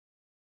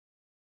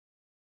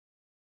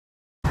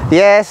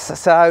Yes,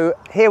 so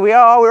here we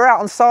are, we're out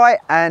on site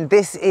and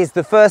this is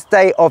the first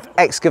day of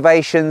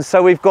excavations.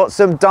 So we've got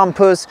some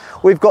dumpers,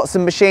 we've got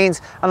some machines,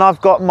 and I've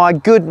got my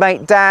good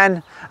mate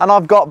Dan, and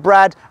I've got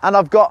Brad, and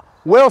I've got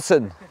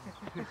Wilson.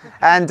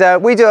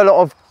 And we do a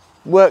lot of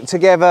work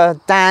together.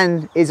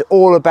 Dan is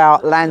all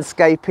about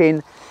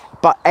landscaping,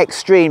 but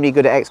extremely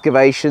good at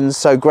excavations,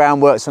 so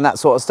groundworks and that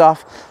sort of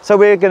stuff. So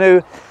we're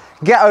going to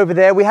get over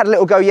there. We had a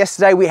little go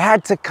yesterday. We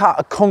had to cut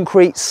a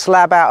concrete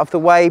slab out of the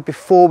way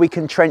before we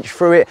can trench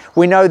through it.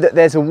 We know that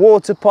there's a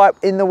water pipe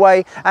in the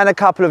way and a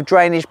couple of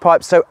drainage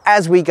pipes. So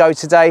as we go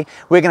today,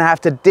 we're going to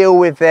have to deal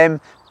with them.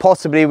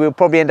 Possibly we'll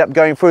probably end up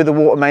going through the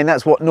water main.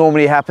 That's what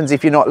normally happens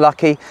if you're not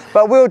lucky,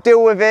 but we'll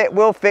deal with it.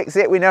 We'll fix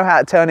it. We know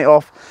how to turn it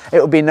off.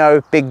 It'll be no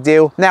big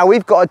deal. Now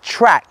we've got to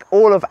track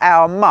all of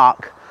our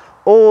muck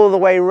all the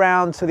way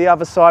round to the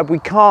other side. We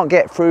can't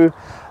get through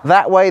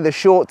that way, the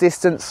short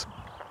distance.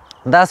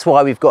 That's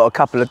why we've got a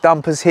couple of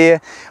dumpers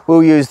here.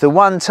 We'll use the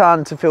 1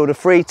 ton to fill the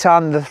 3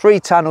 ton. The 3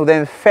 ton will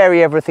then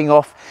ferry everything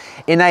off,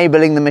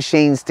 enabling the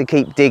machines to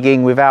keep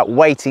digging without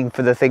waiting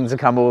for the thing to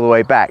come all the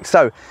way back.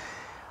 So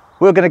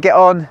we're going to get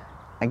on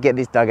and get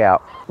this dug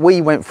out.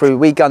 We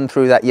gunned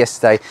through that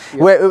yesterday. Yep.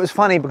 Where it was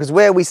funny because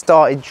where we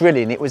started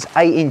drilling, it was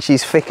 8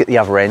 inches thick at the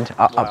other end.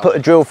 Wow. I put a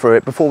drill through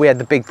it before we had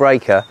the big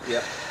breaker.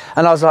 Yep.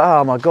 And I was like,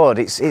 oh my God,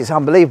 it's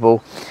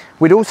unbelievable.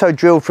 We'd also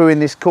drilled through in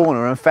this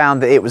corner and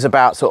found that it was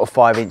about sort of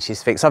 5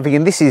 inches thick. So I'm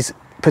thinking this is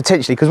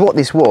potentially, because what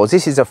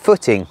this is a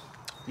footing.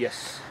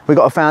 Yes. We've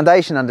got a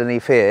foundation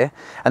underneath here,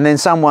 and then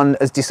someone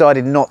has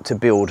decided not to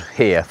build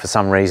here for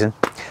some reason.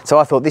 So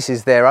I thought this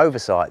is their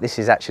oversight. This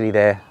is actually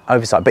their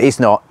oversight, but it's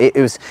not. It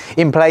was,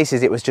 in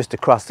places, it was just a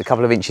crust a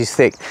couple of inches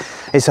thick.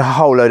 It's a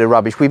whole load of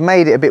rubbish. We've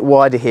made it a bit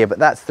wider here, but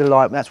that's the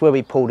line, that's where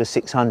we pulled a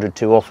 600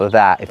 to off of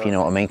that, if you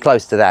know what I mean,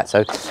 close to that.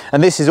 So,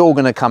 and this is all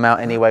going to come out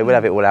anyway. We'll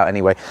have it all out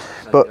anyway.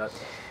 But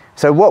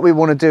so what we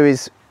want to do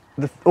is,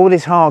 all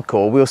this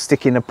hardcore we'll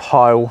stick in a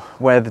pile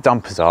where the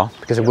dumpers are,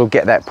 because we'll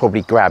get that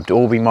probably grabbed,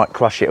 or we might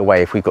crush it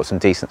away if we've got some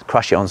decent,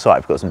 crush it on site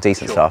if we've got some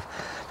decent stuff.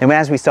 Then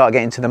as we start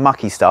getting to the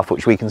mucky stuff,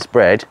 which we can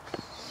spread,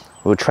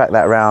 we'll track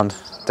that round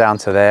down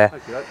to there.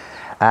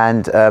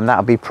 And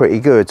that'll be pretty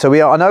good. So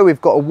I know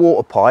we've got a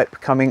water pipe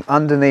coming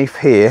underneath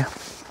here.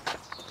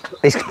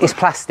 It's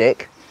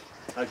plastic.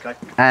 Okay.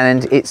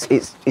 And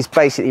it's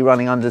basically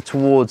running under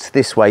towards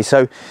this way.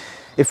 So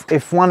if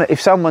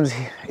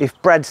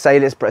Brad,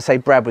 let's say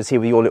Brad was here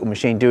with your little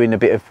machine doing a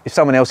bit of, if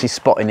someone else is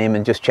spotting him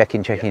and just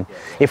checking.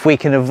 If we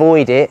can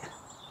avoid it,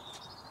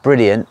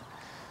 brilliant.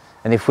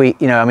 And if we,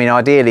 I mean,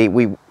 ideally,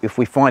 if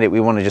we find it, we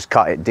want to just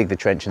cut it, dig the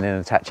trench, and then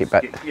attach it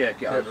back.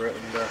 Get over it.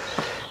 And,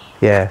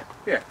 yeah.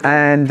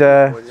 And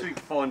so you can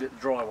find it the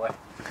dry way.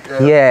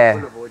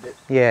 We'll avoid it.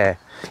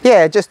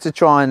 Yeah. Just to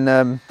try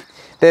and.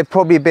 There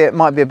probably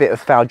might be a bit of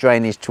foul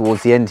drainage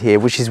towards the end here,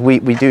 which is we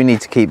do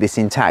need to keep this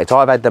intact.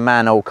 I've had the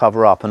manhole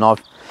cover up, and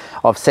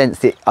I've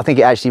sensed it. I think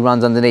it actually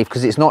runs underneath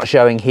because it's not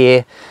showing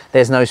here.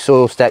 There's no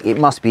soil stack. It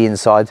must be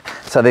inside.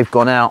 So they've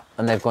gone out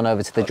and they've gone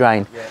over to the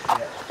drain.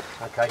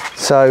 Okay.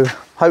 So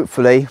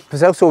hopefully, because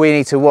that's all we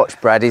need to watch,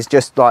 Brad, is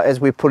just like as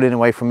we're pulling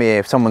away from here,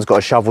 if someone's got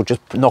a shovel,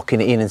 just knocking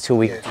it in until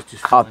we.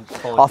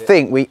 I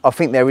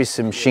think there is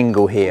some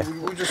shingle here.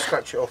 We'll just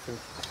scratch it off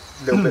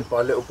little bit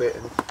by little bit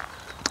and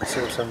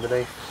see what's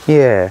underneath.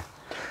 Yeah,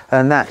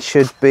 and that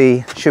should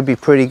be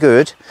pretty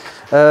good.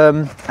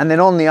 And then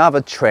on the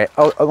other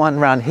one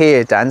around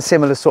here, Dan,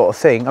 similar sort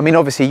of thing. I mean,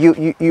 obviously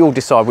you'll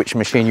decide which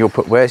machine you'll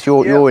put where.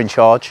 You're in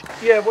charge.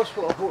 Yeah, what's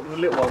what I bought the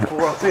little one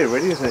for up here,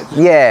 really, isn't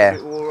it?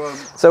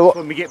 So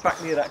when we get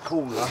back near that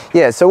corner.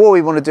 Yeah. So what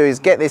we want to do is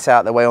get this out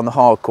of the way on the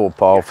hardcore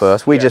pile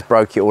first. We just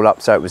broke it all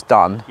up so it was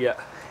done.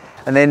 Yeah.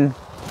 And then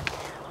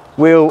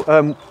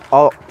we'll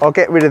I'll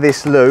get rid of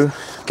this loo,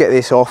 get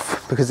this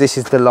off, because this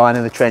is the line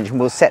of the trench, and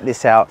we'll set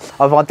this out.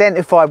 I've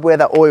identified where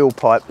that oil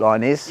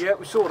pipeline is. Yeah,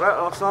 we saw that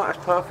last night,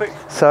 that's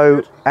perfect.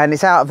 So, and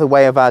it's out of the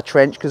way of our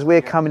trench, because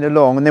we're coming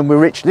along, and then we're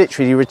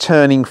literally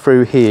returning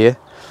through here.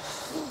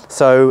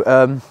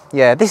 So,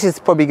 yeah, this is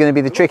probably going to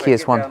be the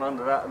trickiest one. Down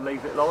under that and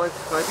leave it live,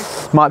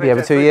 maybe? Might be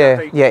able to,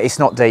 yeah. Yeah, it's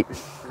not deep.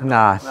 No.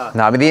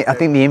 I mean, I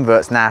think the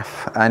invert's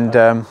naff, and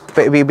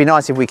but it'd be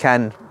nice if we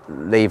can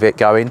leave it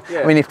going.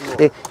 I mean,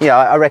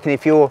 I reckon I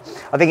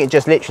think it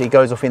just literally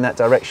goes off in that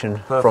direction.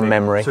 Perfect. From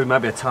memory. So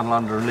maybe a tunnel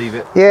under and leave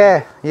it.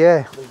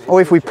 Yeah.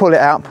 Or if we pull it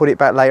out, put it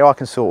back later, I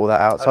can sort all that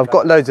out. So I've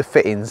got loads of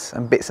fittings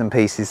and bits and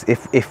pieces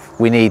if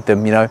we need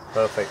them,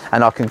 Perfect.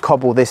 And I can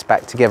cobble this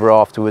back together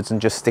afterwards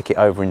and just stick it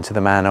over into the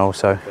manhole.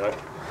 So,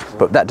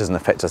 but that doesn't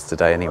affect us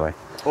today anyway.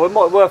 Well, it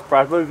might be worth,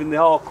 Brad, moving the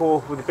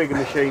hardcore with the bigger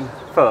machine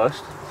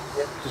first.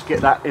 Just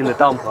get that in the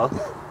dumper.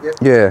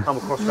 Yeah. Come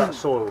across that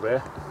soil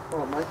there. So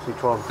you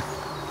try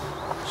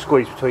and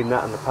squeeze between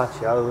that and the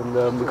patio,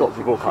 and we've got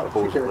a couple of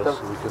balls with us.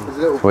 So we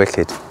can...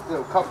 Wicked.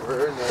 Little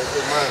cover in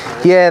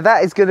there. Yeah,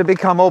 that is going to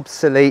become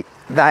obsolete.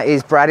 That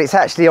is, Brad. It's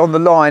actually on the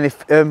line.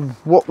 If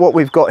what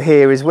we've got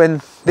here is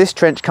when this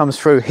trench comes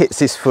through, hits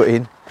this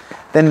footing,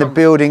 then the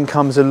building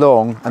comes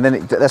along, and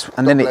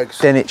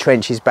then it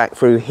trenches back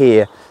through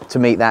here to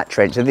meet that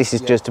trench. And this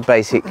is just a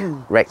basic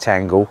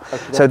rectangle.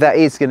 Okay, so that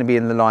is going to be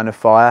in the line of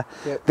fire.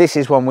 Yep. This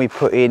is one we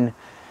put in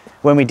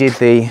when we did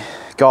the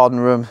garden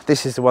room.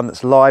 This is the one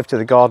that's live to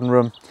the garden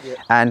room,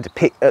 and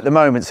at the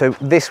moment. So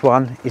this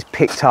one is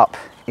picked up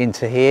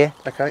into here.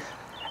 Okay.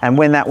 And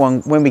when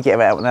we get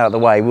that out of the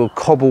way, we'll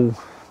cobble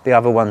the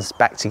other ones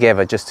back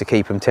together just to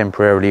keep them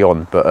temporarily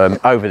on, but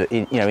over the,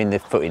 in the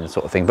footing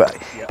sort of thing. But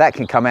that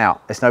can come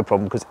out. It's no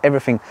problem, because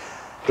everything,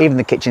 even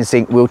the kitchen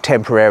sink, will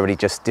temporarily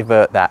just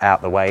divert that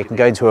out the way. It can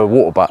go into a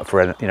water butt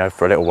for a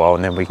little while,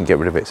 and then we can get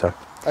rid of it. So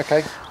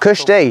okay,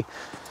 Cush D.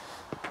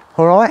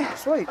 All right.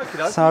 Sweet.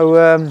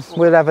 So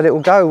we'll have a little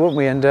go, won't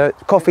we? And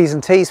coffees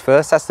and teas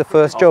first. That's the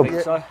first job.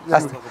 So.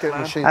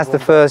 That's the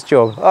first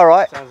job. All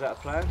right. Sounds like a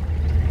plan.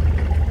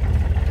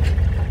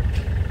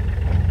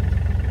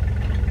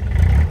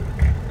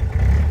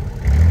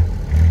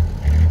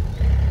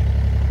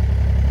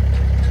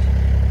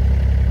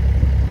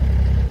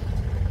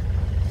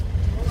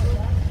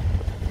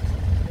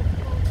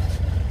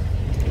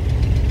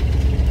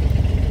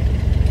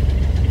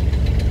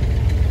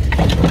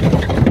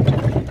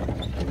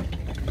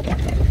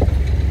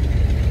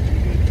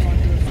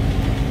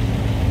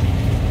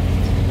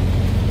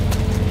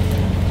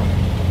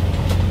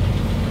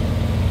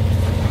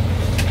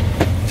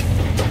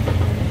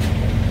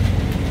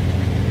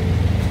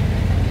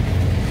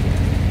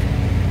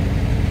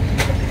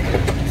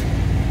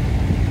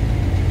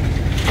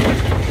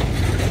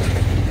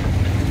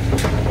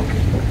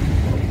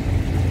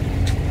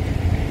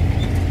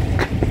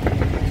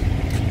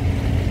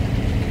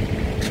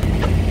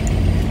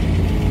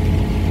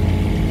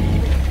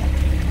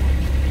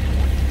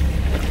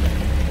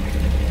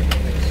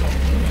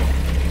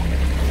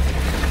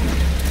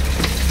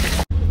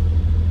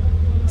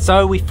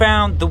 So we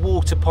found the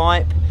water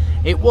pipe.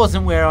 It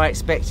wasn't where I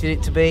expected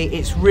it to be.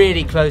 It's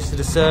really close to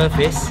the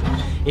surface.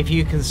 If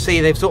you can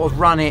see, they've sort of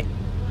run it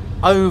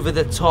over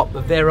the top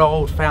of their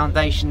old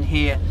foundation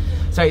here.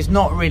 So it's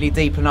not really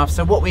deep enough.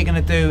 So what we're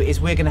gonna do is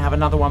we're gonna have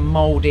another one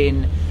mold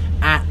in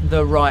at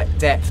the right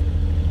depth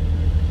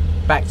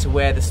back to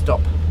where the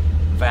stop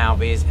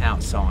valve is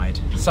outside.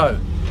 So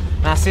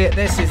that's it.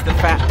 This is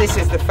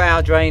the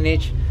foul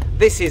drainage.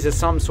 This is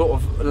some sort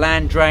of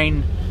land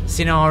drain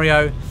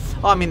scenario.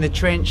 I'm in the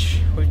trench.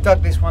 We've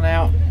dug this one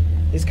out.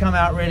 It's come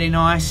out really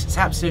nice. It's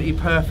absolutely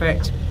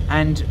perfect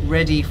and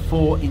ready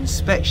for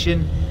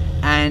inspection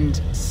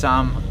and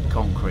some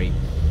concrete.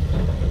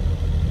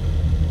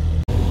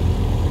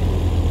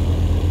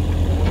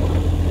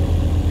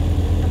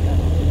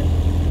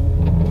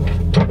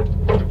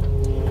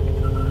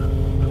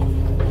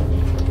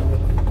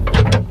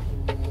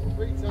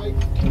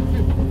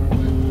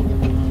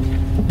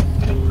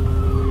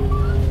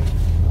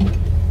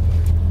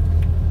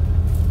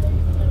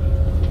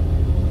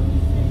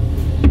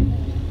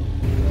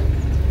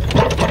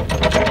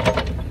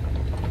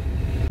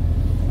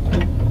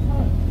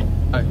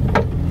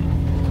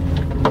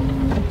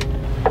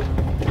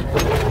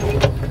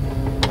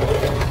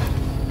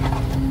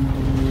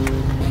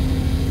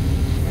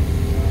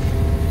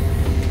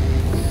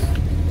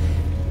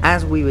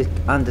 As we were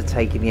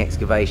undertaking the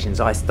excavations,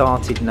 I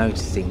started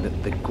noticing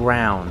that the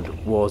ground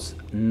was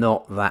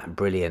not that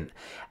brilliant,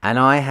 and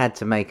I had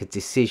to make a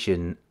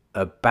decision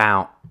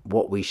about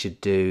what we should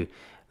do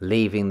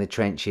leaving the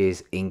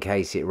trenches in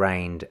case it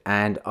rained.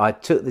 And I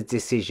took the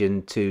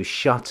decision to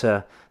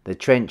shutter the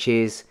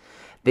trenches.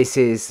 This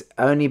is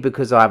only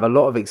because I have a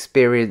lot of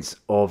experience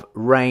of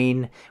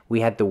rain.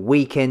 We had the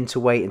weekend to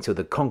wait until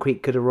the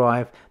concrete could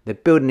arrive. The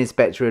building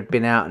inspector had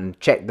been out and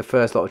checked the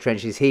first lot of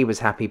trenches. He was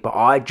happy, but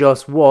I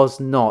just was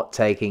not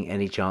taking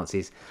any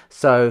chances.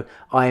 So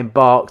I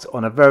embarked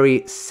on a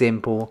very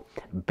simple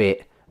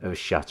bit of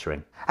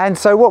shuttering. And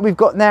so what we've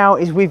got now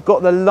is we've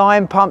got the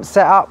line pump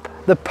set up.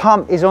 The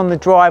pump is on the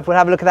drive. We'll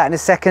have a look at that in a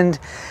second.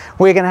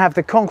 We're going to have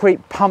the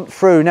concrete pumped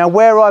through. Now,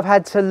 where I've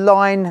had to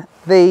line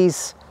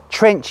these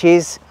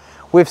trenches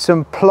with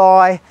some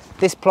ply,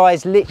 this ply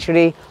is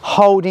literally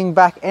holding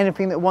back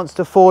anything that wants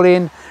to fall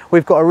in.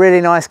 We've got a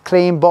really nice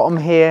clean bottom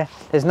here.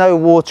 There's no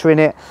water in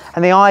it.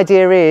 And the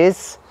idea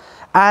is,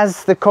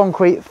 as the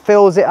concrete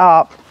fills it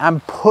up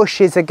and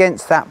pushes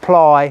against that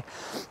ply,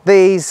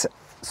 these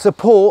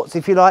supports,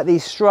 if you like,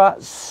 these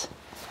struts,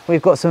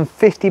 we've got some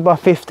 50 by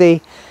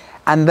 50,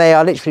 and they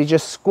are literally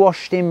just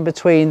squashed in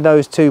between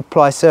those two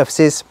ply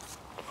surfaces.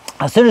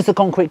 As soon as the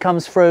concrete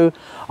comes through,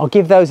 I'll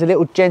give those a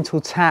little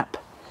gentle tap.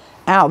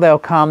 Out they'll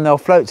come, they'll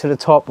float to the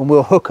top, and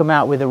we'll hook them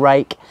out with a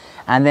rake.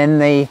 And then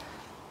the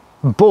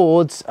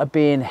boards are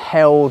being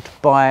held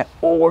by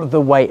all of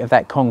the weight of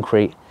that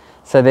concrete.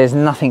 So there's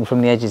nothing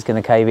from the edges going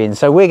to cave in.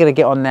 So we're going to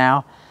get on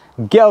now,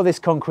 get all this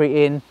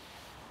concrete in,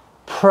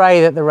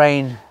 pray that the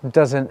rain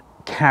doesn't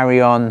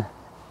carry on,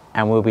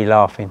 and we'll be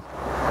laughing.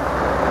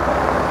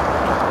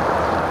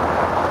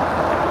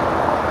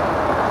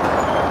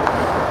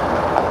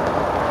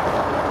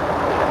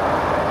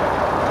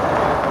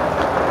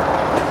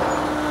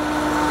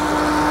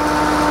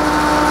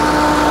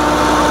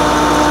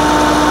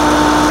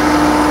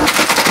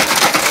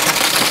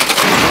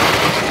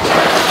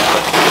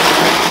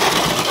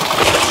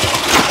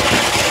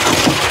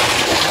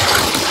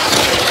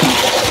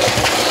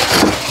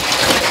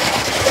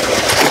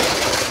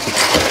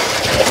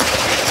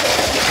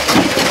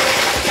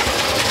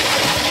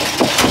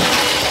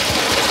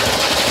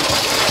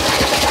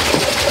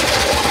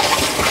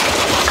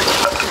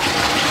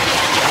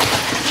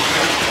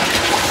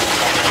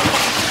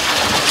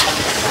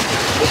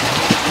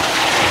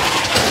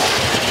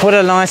 What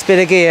a nice bit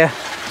of gear.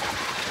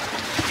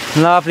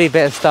 Lovely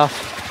bit of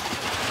stuff.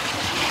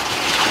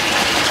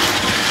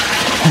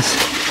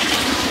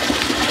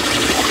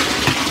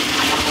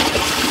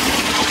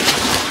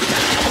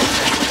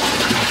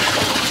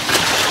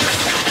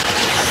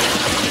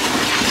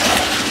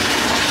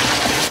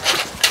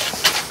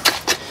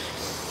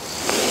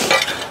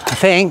 I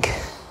think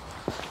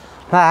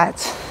that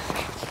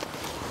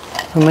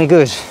will be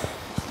good.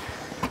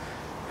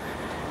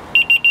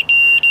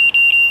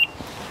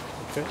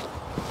 Okay.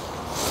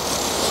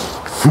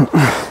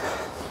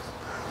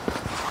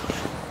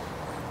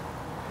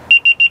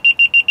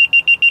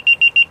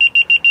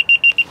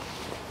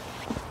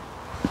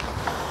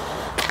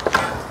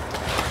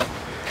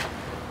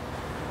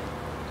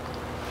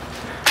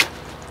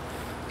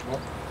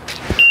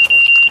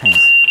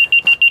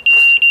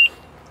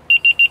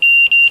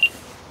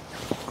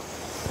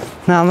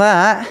 Now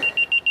that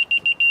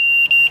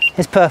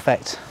is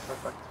perfect.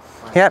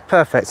 Yeah,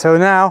 perfect. So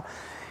now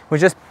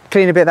we'll just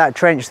clean a bit of that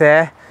trench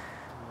there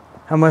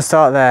and we'll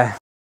start there.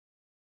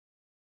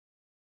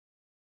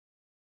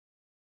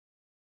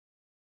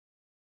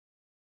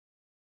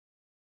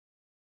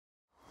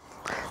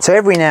 So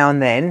every now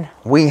and then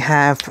we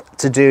have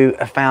to do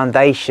a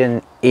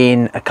foundation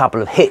in a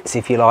couple of hits,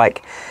 if you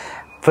like,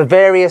 for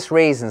various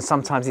reasons.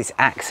 Sometimes it's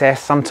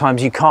access,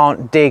 sometimes you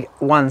can't dig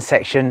one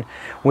section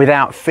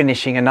without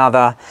finishing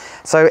another.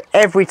 So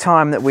every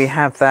time that we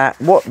have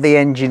that, what the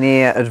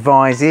engineer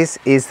advises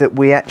is that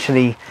we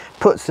actually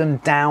put some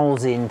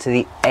dowels into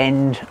the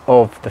end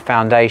of the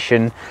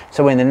foundation,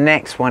 so when the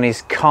next one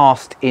is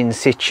cast in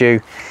situ,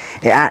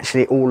 it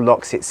actually all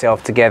locks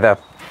itself together.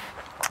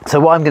 So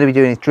what I'm going to be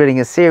doing is drilling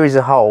a series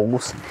of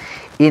holes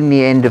in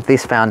the end of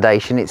this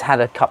foundation. It's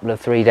had a couple of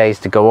 3 days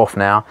to go off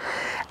now,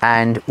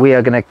 and we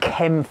are going to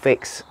chem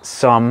fix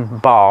some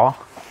bar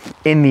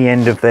in the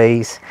end of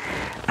these,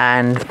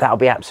 and that'll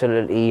be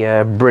absolutely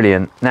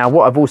brilliant. Now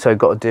what I've also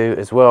got to do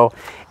as well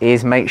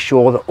is make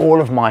sure that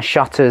all of my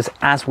shutters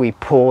as we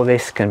pour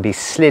this can be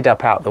slid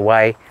up out the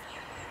way.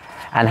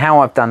 And how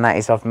I've done that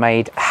is I've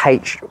made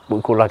what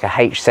we call like a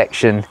H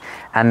section,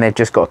 and they've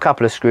just got a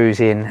couple of screws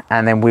in,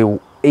 and then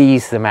we'll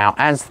ease them out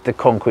as the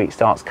concrete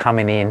starts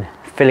coming in,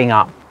 filling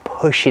up,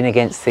 pushing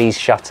against these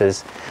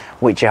shutters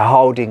which are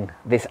holding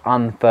this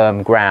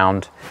unfirm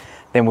ground.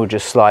 Then we'll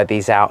just slide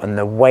these out, and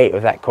the weight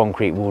of that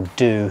concrete will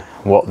do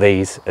what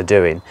these are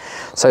doing.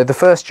 So the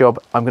first job,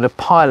 I'm going to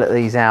pilot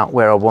these out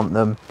where I want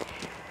them,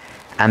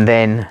 and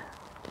then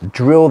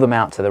drill them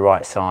out to the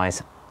right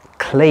size,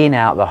 clean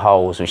out the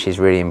holes, which is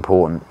really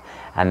important,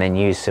 and then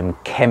use some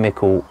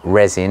chemical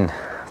resin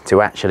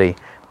to actually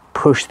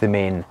push them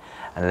in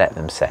and let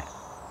them set.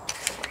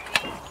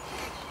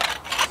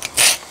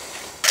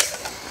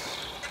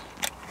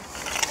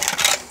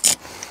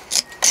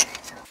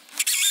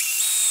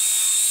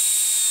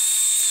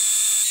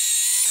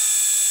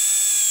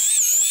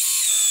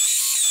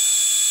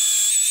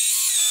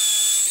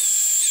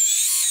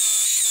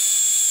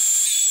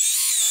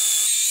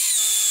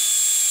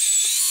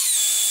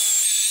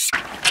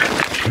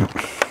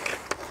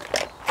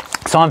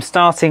 So I'm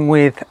starting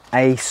with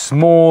a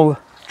small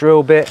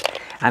drill bit,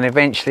 and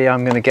eventually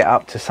I'm going to get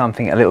up to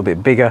something a little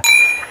bit bigger.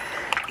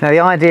 Now the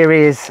idea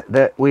is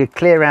that we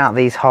clear out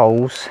these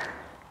holes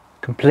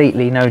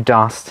completely, no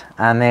dust,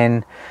 and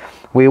then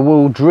we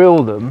will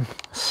drill them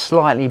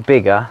slightly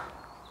bigger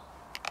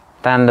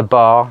than the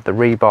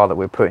rebar that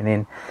we're putting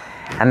in,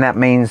 and that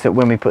means that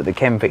when we put the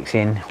chem fix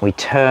in, we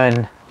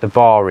turn the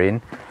bar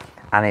in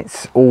and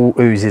it's all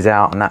oozes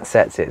out, and that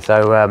sets it.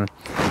 So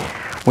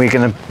we're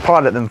going to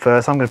pilot them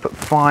first. I'm going to put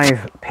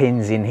 5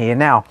 pins in here.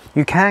 Now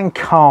you can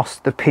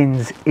cast the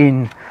pins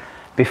in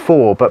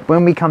before, but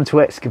when we come to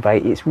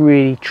excavate, it's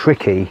really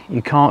tricky.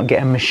 You can't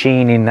get a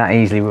machine in that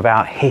easily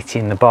without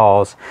hitting the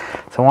bars,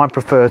 so I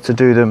prefer to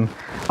do them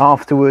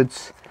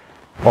afterwards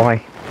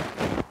by,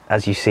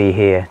 as you see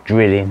here,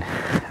 drilling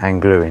and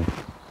gluing.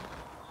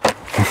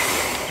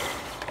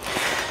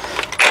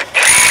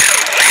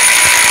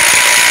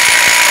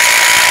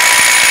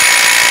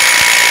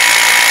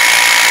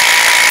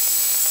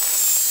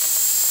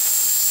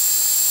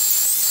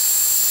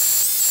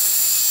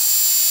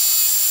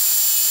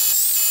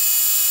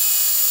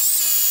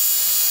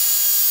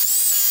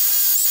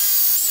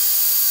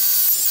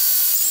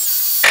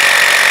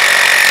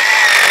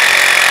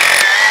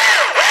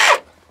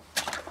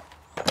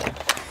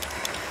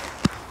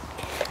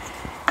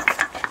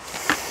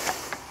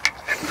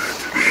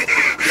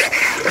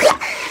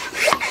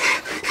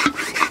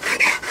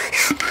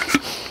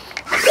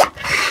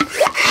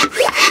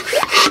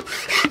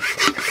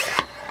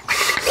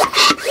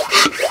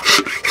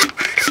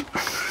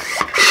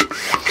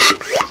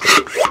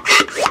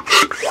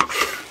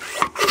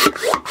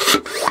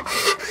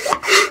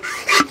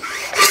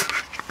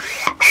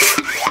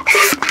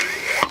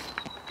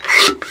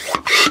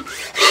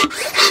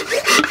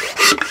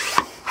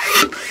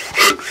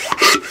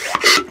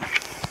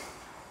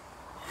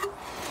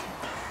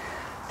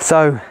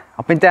 So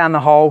I've been down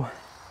the hole,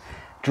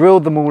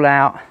 drilled them all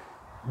out,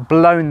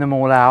 blown them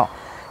all out.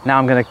 Now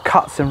I'm going to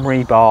cut some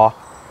rebar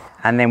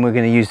and then we're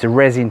going to use the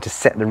resin to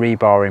set the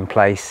rebar in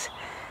place,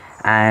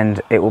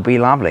 and it will be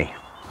lovely.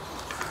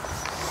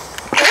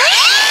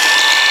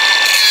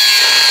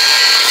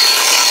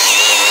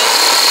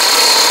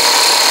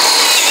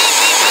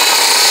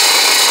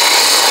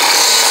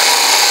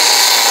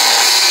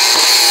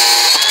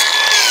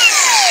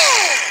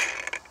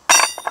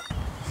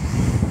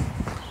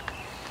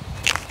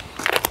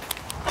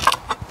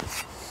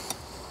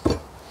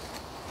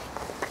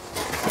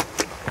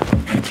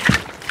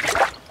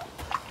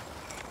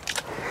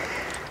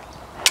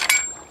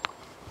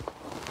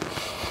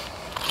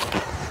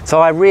 So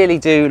I really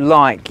do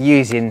like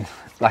using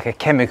like a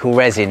chemical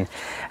resin,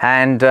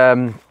 and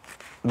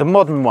the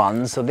modern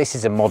ones, so this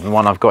is a modern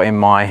one I've got in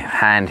my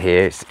hand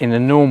here, it's in a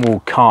normal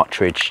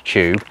cartridge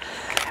tube,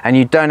 and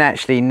you don't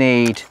actually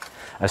need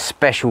a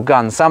special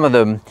gun. Some of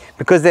them,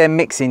 because they're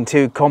mixing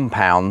two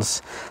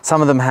compounds,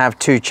 some of them have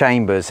two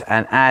chambers,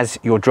 and as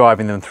you're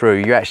driving them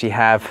through, you actually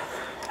have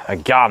a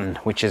gun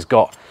which has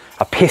got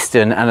a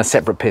piston and a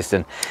separate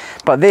piston.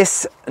 But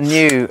this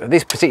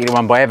particular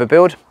one by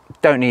Everbuild,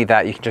 don't need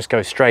that. You can just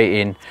go straight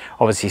in,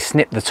 obviously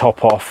snip the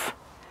top off,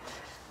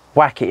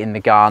 whack it in the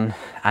gun,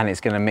 and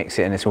it's going to mix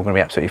it, and it's all going to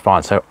be absolutely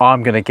fine. So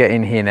I'm going to get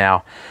in here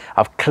now.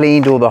 I've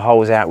cleaned all the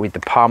holes out with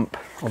the pump,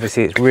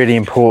 obviously it's really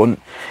important,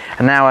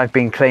 and now I've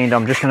been cleaned,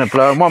 I'm just going to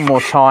blow them one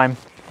more time.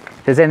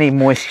 If there's any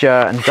moisture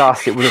and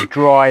dust, it would have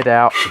dried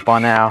out by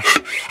now,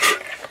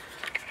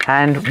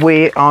 and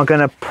we are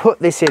going to put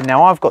this in.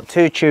 Now I've got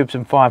 2 tubes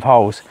and 5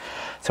 holes,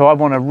 so I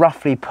want to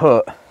roughly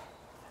put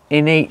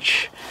in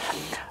each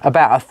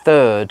about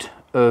 1/3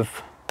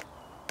 of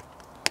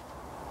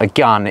a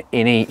gun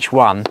in each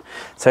one.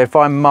 So if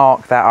I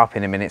mark that up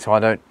in a minute so I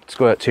don't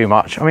squirt too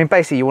much, I mean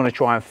basically you want to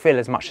try and fill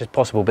as much as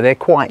possible, but they're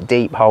quite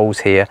deep holes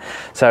here,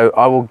 so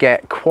I will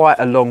get quite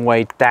a long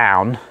way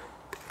down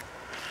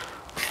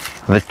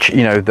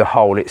the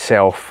hole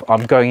itself.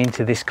 I'm going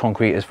into this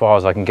concrete as far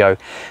as I can go.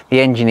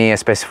 The engineer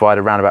specified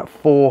around about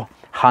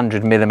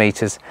 400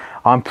 millimeters.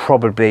 I'm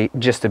probably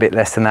just a bit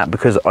less than that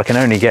because I can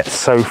only get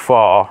so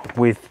far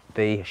with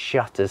the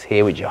shutters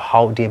here which are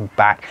holding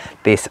back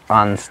this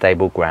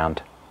unstable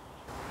ground.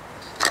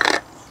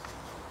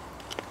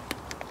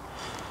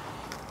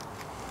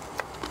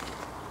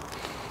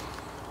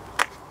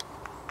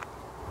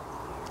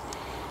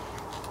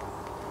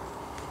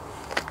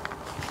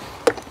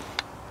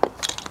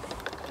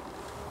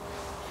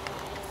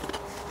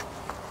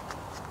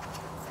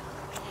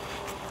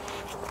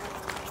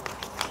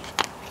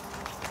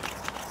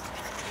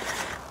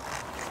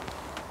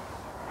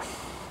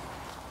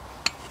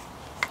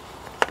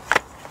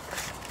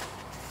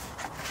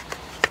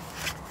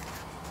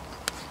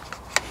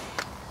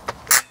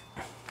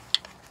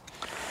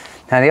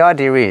 Now the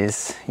idea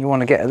is you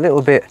want to get a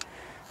little bit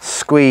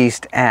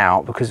squeezed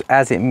out, because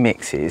as it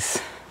mixes,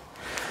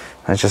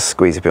 I just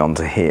squeeze a bit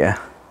onto here,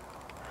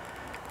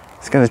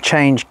 it's going to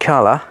change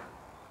colour.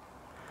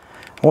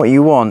 What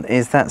you want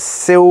is that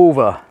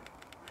silver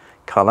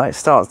colour. It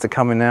starts to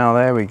come in now.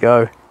 There we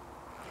go.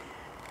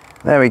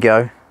 There we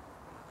go.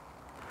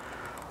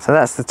 So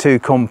that's the 2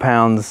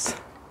 compounds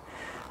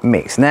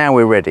mixed. Now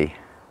we're ready.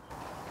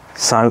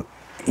 So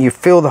you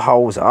fill the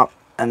holes up,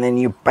 and then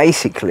you're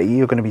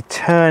going to be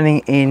turning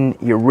in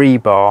your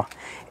rebar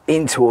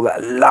into all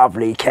that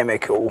lovely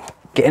chemical,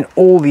 getting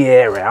all the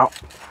air out,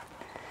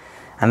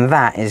 and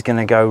that is going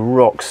to go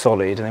rock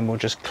solid. And then we'll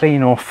just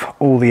clean off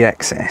all the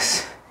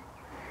excess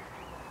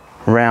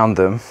around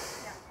them,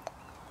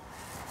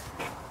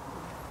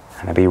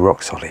 and it'll be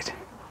rock solid.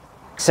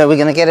 So we're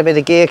going to get a bit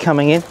of gear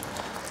coming in.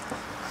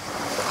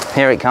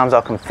 Here it comes,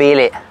 I can feel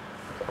it.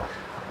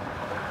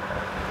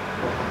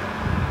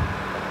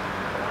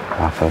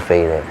 I can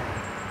feel it.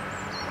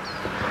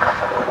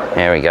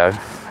 There we go.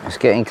 It's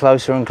getting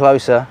closer and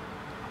closer.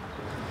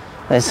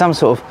 There's some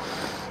sort of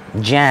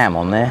jam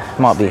on there.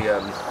 Might be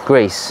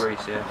grease.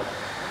 Grease, yeah.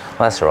 Well,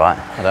 that's all right.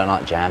 I don't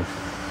like jam.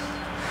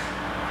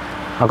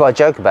 I've got a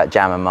joke about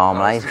jam and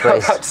marmalade. I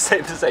was about to say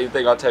the same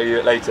thing. I'll tell you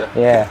it later.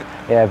 Yeah,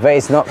 but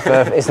it's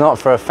not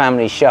for a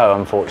family show,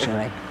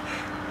 unfortunately.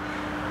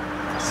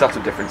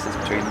 Subtle differences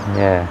between them.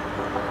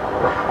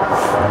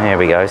 Yeah. There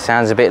we go.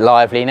 Sounds a bit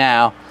lively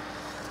now.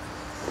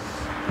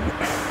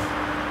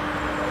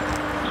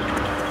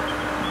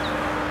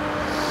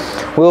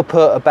 We'll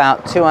put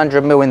about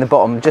 200 mil in the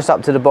bottom, just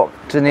up to the bottom,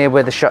 to near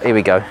where the shut. Here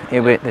we go.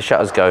 Here where the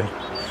shutters go.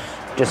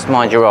 Just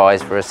mind your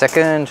eyes for a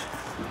second.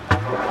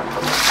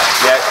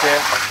 Yeah, it's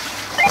here.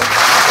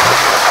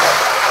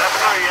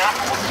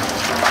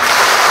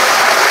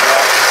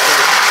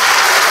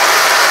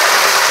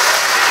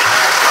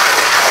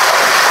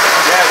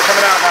 Yeah, it's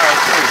coming out now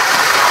too.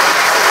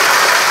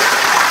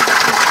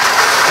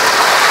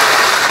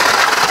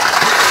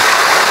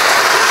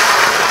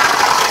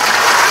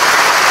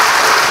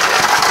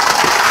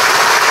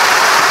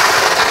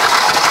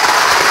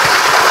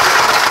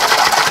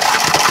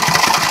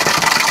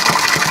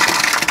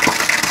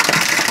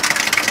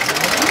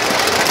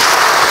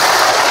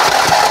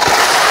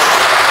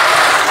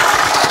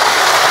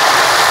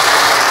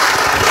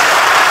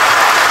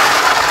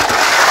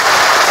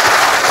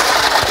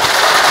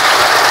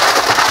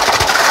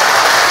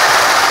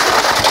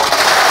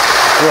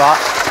 Right.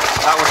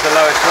 That was the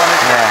lowest one,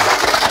 isn't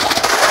it?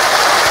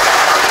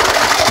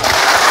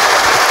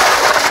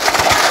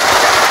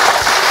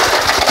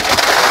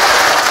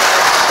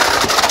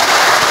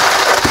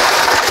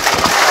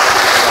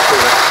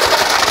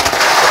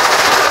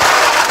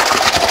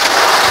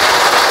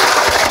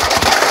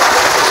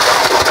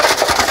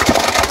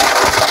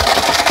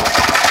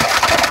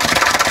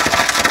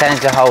 Tell him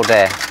to hold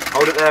there.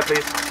 Hold it there,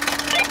 please.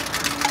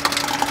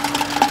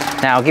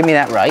 Now give me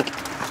that rake.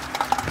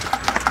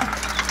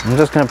 I'm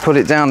just going to put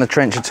it down the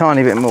trench a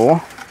tiny bit more.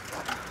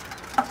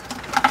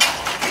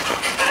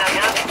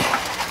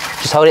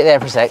 Just hold it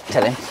there for a sec,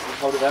 tell him.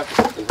 Hold it there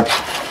for a sec, please.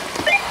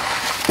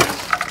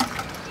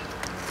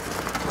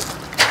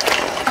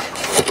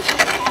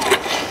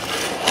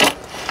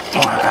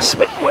 Oh, that's a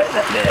bit wet,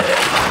 that there.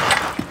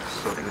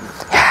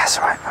 Yeah, that's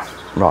right.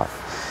 Right.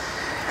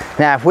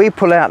 Now, if we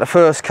pull out the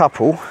first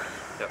couple,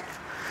 yep.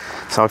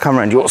 So I'll come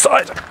around your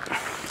side.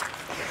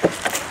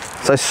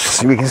 So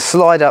we can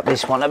slide up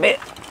this one a bit.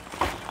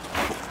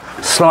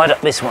 Slide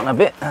up this one a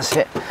bit, that's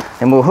it.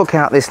 Then we'll hook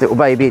out this little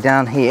baby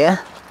down here.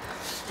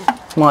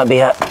 Might be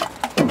a...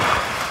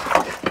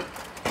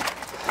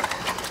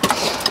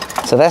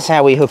 So that's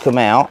how we hook them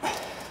out.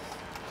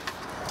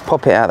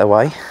 Pop it out of the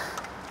way.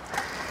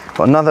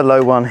 Got another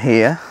low one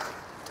here.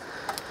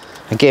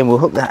 Again, we'll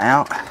hook that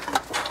out.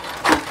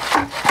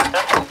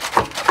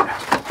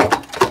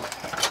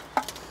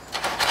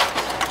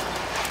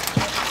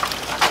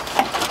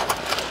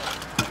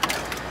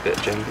 Bit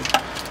of Jenga.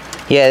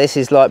 Yeah, this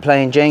is like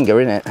playing Jenga,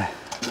 isn't it?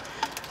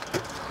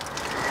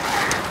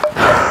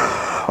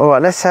 All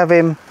right, let's have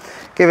him,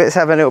 let's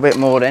have a little bit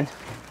more then.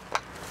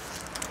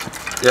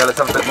 Yeah, let's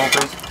have a bit more,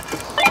 please.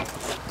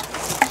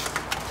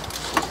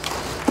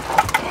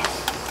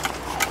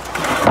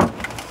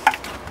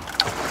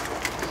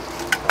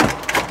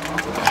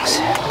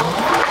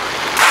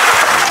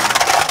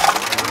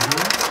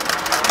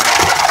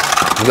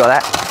 You got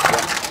that?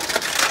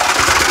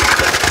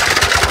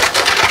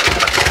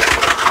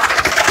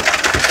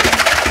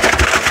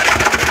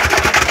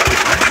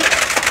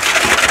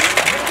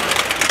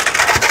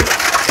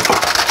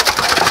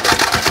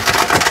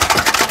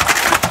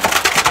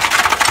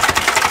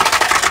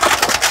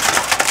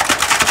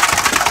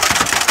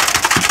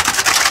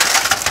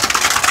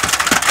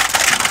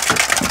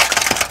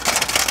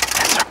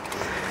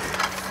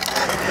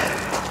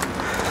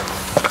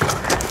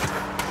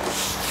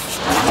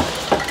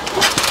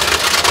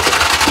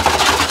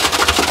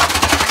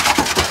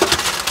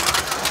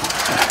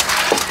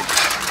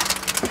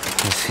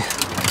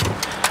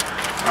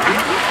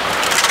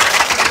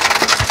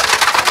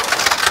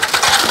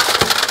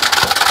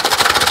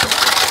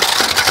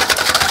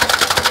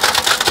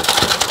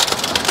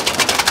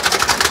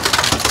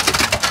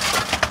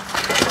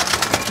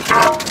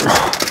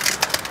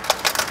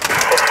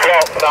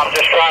 I'm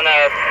just trying to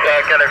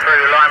get it through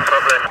the line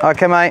properly.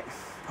 Okay, mate.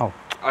 Oh.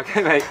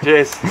 Okay, mate.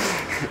 Cheers.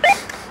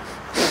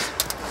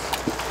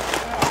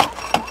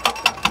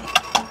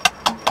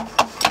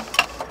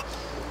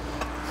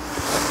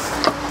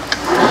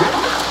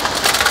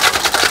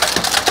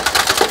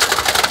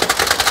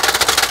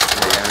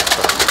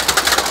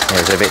 Yeah,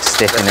 it's a bit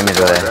stiff in the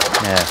middle there.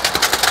 Yeah.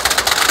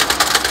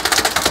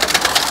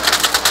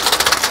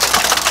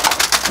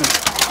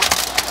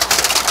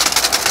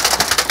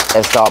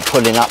 They'll start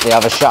pulling up the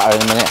other shutter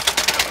in a minute.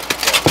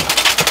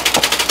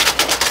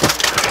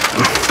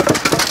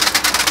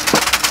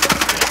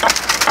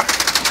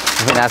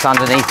 I think that's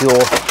underneath your...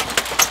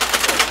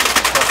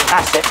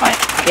 That's it, mate.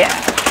 Yeah.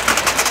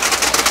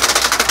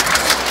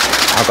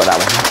 I've got that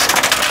one.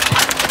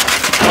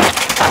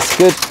 That's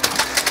good.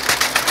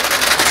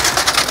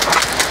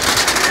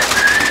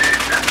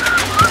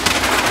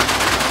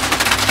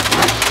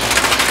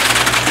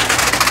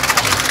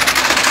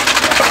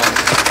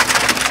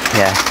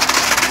 Yeah.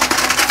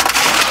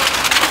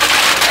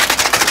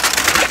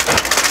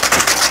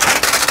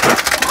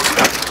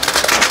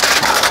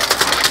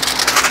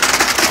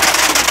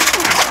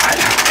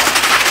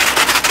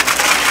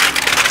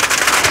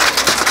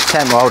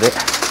 Ten, hold it.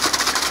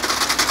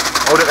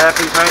 Hold it there,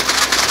 please, mate.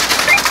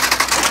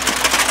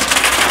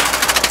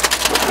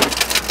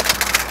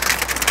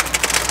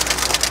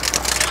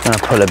 I'm gonna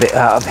pull a bit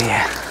out of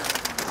here.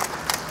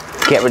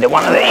 Get rid of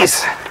one of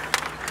these.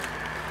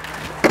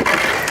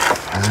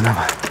 There's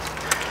another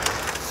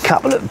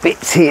couple of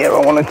bits here I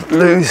want to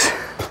lose.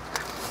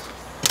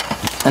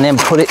 And then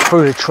put it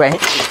through the trench.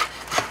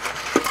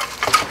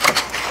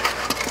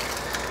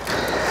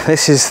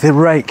 This is the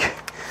rake.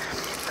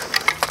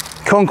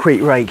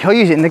 Concrete rake. I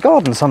use it in the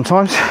garden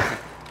sometimes.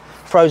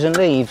 Frozen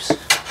leaves.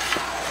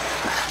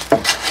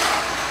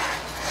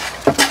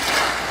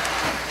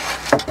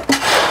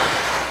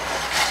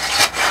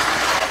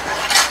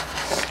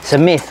 It's a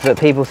myth that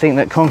people think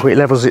that concrete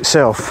levels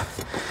itself.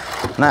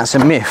 And that's a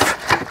myth.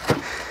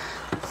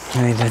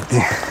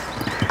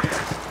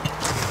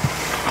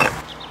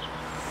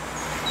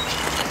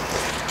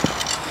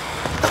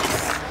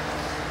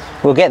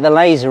 We'll get the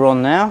laser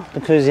on now,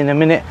 because in a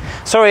minute,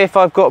 sorry if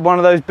I've got one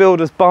of those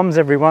builders bums,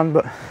 everyone,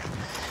 but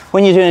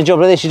when you're doing a job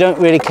like this, you don't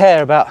really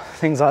care about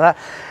things like that.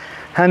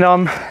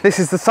 And this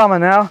is the summer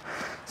now,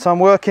 so I'm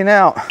working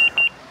out.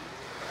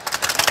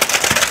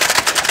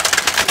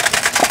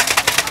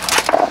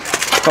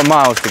 Got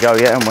miles to go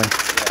yet, haven't we?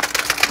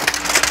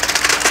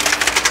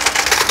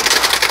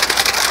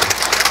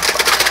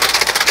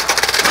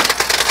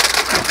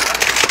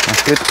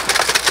 That's good.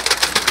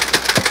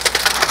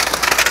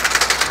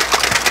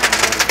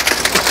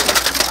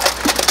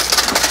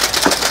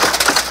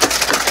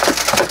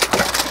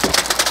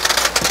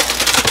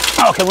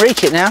 Oh, I can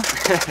reach it now.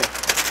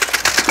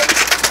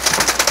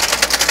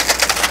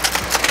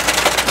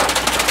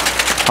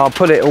 I'll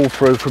put it all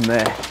through from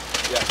there.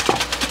 Yeah.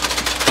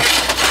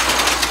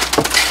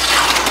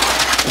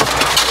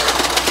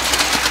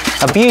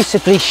 A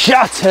beautifully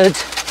shuttered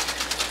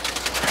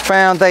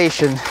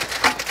foundation.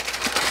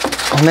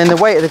 And then the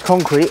weight of the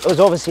concrete was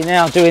obviously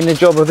now doing the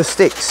job of the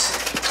sticks,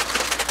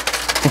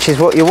 which is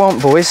what you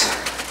want, boys.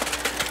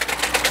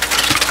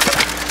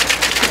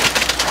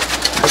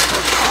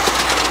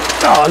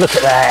 Oh, look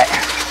at that.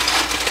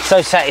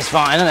 So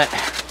satisfying, isn't it?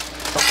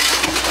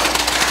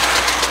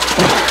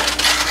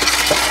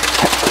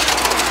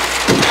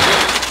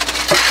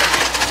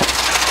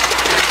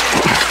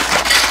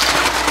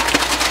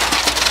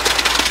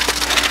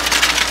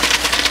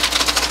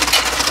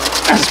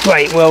 That's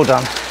great, well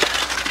done.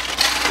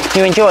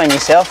 You enjoying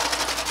yourself?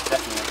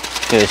 Definitely.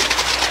 Good.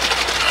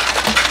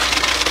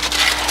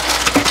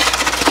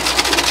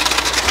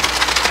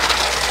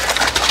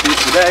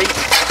 Beautiful day.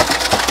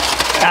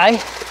 Hey?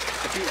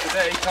 Beautiful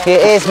day.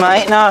 It is,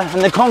 mate. No,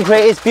 and the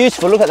concrete is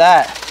beautiful. Look at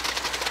that.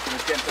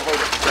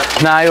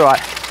 No, you're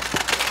right.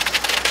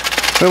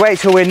 We wait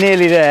till we're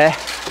nearly there.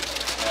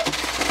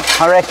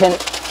 I reckon.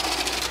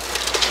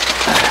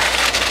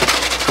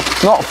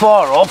 Not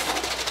far off.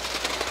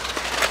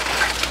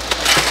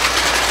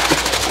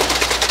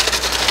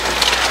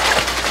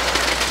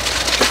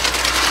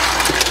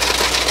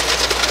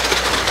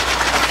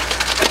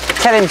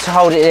 Tell him to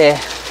hold it there.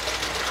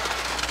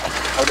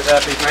 Hold it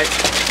there, please,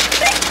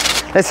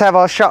 mate. Let's have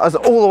our shutters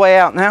all the way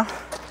out now.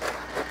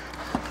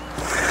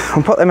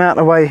 And put them out of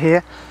the way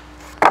here.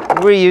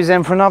 Reuse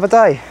them for another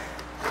day.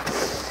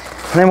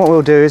 And then what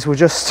we'll do is we'll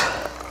just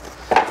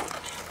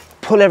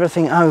pull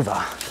everything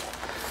over.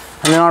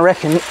 And then I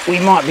reckon we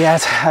might be able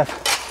to have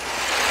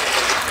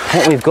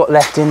what we've got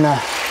left in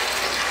the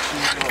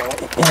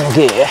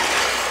gear.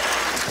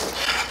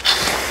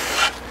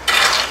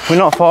 We're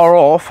not far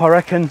off, I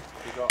reckon.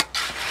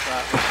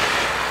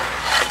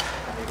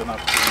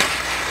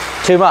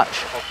 Too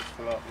much?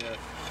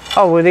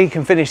 Oh, well, he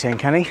can finish then,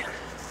 can he?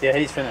 Yeah,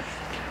 he's finished.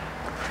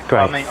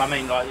 Great. I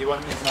mean, like, you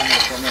won't miss none of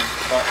from him,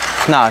 but...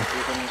 No. You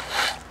can...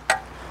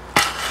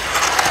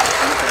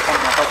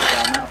 pump my bucket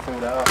down, that'll fill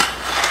that up.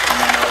 And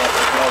then I'll have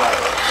to blow out.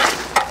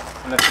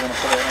 Unless you want to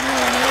put it on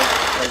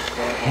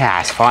here.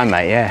 Yeah, it's fine,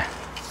 mate, yeah.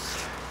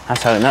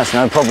 That's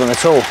no problem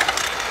at all.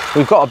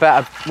 We've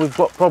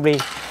got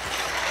probably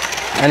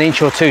an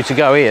inch or two to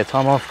go here,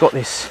 Tom. I've got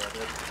this.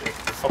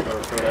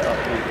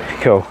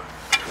 Cool.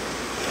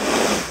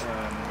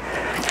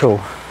 Cool.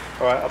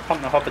 Alright, I'll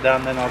pump the hopper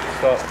down, then I'll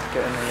start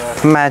getting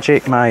the...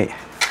 Magic, mate. Do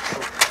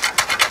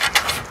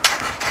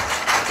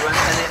you want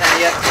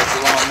any extras?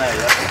 You want on there,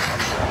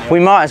 yeah? We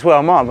might as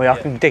well, mightn't we? I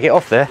can dig it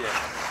off there. Yeah.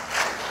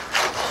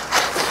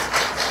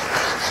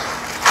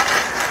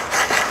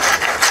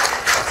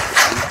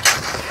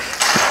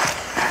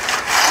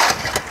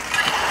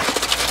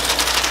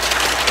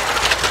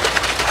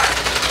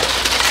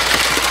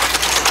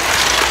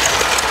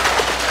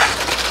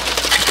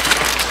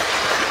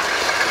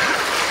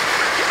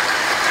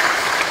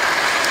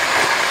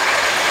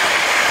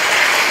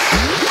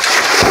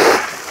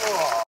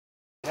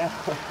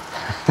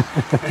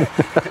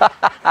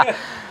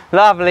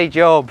 Lovely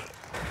job.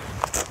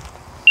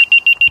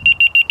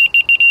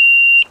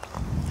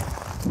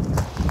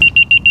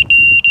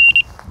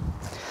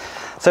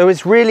 So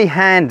it's really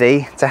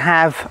handy to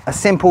have a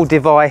simple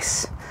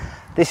device.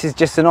 This is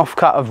just an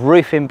offcut of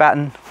roofing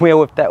batten.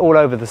 They're all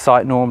over the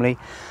site normally,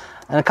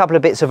 and a couple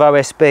of bits of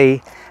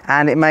OSB,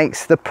 and it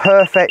makes the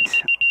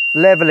perfect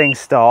leveling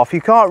staff.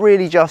 You can't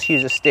really just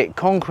use a stick.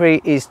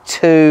 Concrete is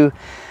too,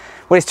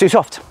 well, it's too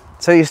soft.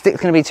 So your stick's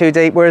going to be too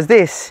deep, whereas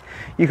this,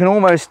 you can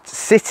almost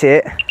sit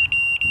it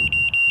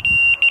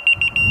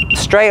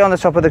straight on the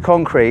top of the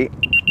concrete,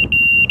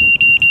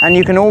 and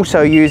you can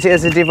also use it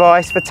as a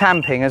device for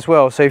tamping as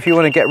well. So if you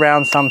want to get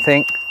round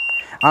something,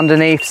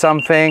 underneath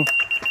something,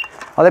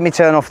 oh, let me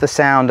turn off the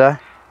sounder.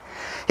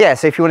 Yeah,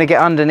 so if you want to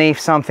get underneath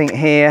something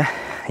here,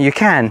 you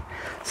can.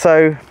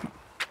 So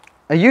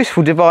a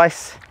useful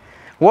device,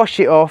 wash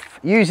it off,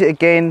 use it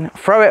again,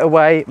 throw it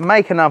away,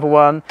 make another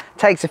one,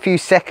 takes a few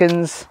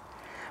seconds.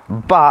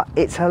 But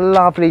it's a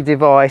lovely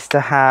device to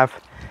have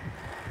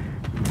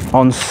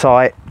on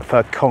site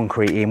for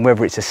concreting,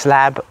 whether it's a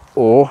slab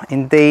or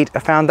indeed a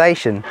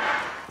foundation.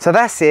 So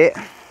that's it.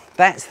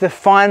 That's the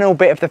final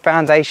bit of the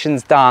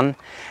foundations done.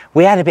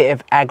 We had a bit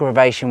of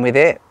aggravation with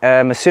it.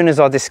 As soon as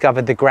I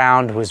discovered the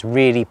ground was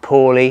really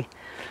poorly,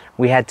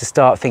 we had to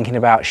start thinking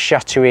about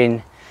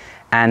shuttering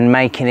and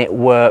making it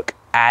work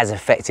as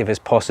effective as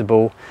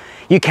possible.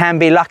 You can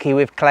be lucky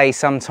with clay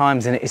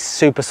sometimes and it's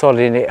super solid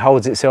and it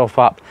holds itself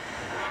up.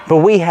 But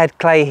we had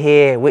clay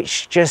here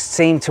which just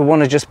seemed to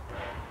want to just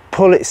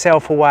pull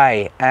itself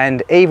away,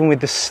 and even with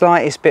the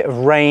slightest bit of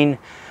rain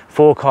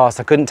forecast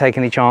I couldn't take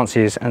any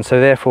chances, and so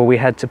therefore we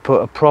had to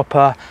put a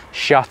proper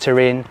shutter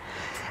in,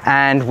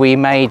 and we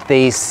made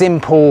these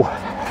simple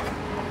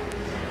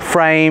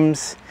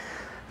frames.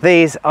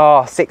 These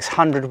are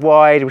 600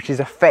 wide, which is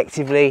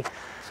effectively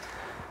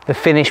the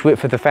finish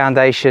width of the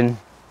foundation.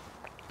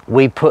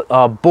 We put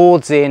our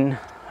boards in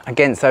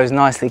against those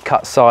nicely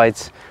cut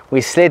sides. We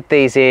slid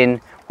these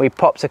in, we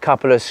popped a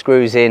couple of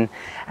screws in,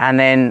 and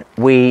then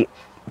we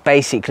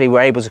basically were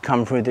able to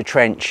come through the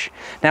trench.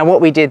 Now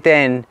what we did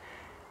then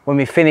when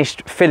we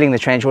finished filling the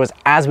trench was,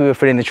 as we were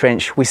filling the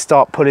trench, we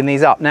start pulling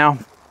these up. Now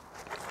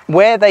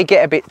where they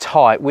get a bit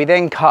tight, we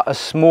then cut a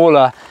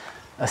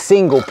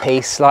single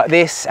piece like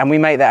this, and we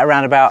make that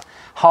around about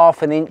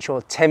 1/2 inch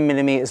or 10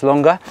 millimeters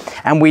longer,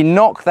 and we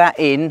knock that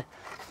in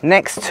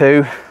next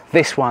to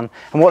this one,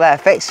 and what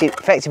that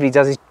effectively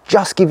does is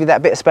just give you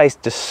that bit of space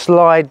to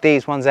slide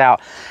these ones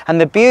out.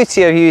 And the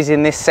beauty of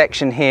using this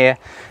section here,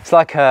 it's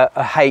like a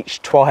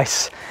H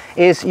twice,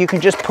 is you can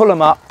just pull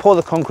them up, pour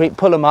the concrete,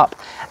 pull them up,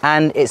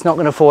 and it's not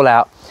going to fall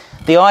out.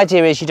 The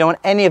idea is you don't want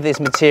any of this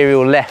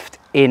material left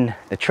in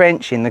the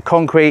trench, in the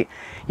concrete.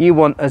 You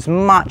want as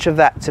much of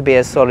that to be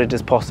as solid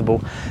as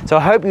possible. So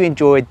I hope you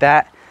enjoyed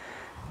that.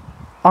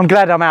 I'm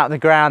glad I'm out of the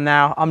ground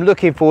now. I'm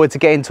looking forward to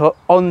getting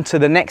onto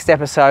the next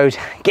episode,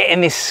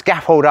 getting this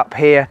scaffold up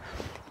here,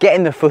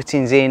 getting the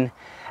footings in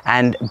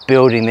and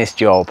building this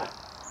job.